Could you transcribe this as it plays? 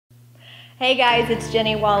Hey guys, it's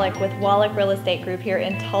Jenny Wolek with Wolek Real Estate Group here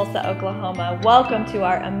in Tulsa, Oklahoma. Welcome to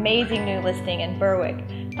our amazing new listing in Berwick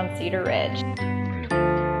on Cedar Ridge.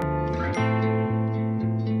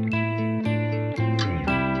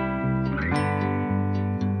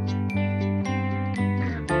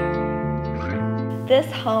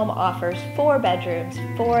 This home offers 4 bedrooms,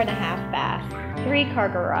 4.5 baths, 3-car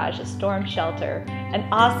garage, a storm shelter, an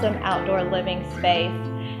awesome outdoor living space,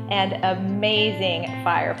 and amazing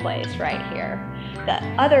fireplace right here. The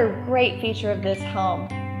other great feature of this home,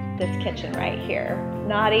 this kitchen right here,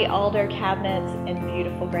 knotty alder cabinets and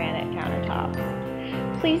beautiful granite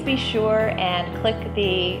countertops. Please be sure and click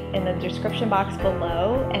in the description box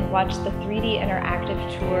below and watch the 3D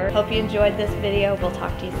interactive tour. Hope you enjoyed this video. We'll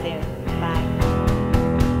talk to you soon. Bye.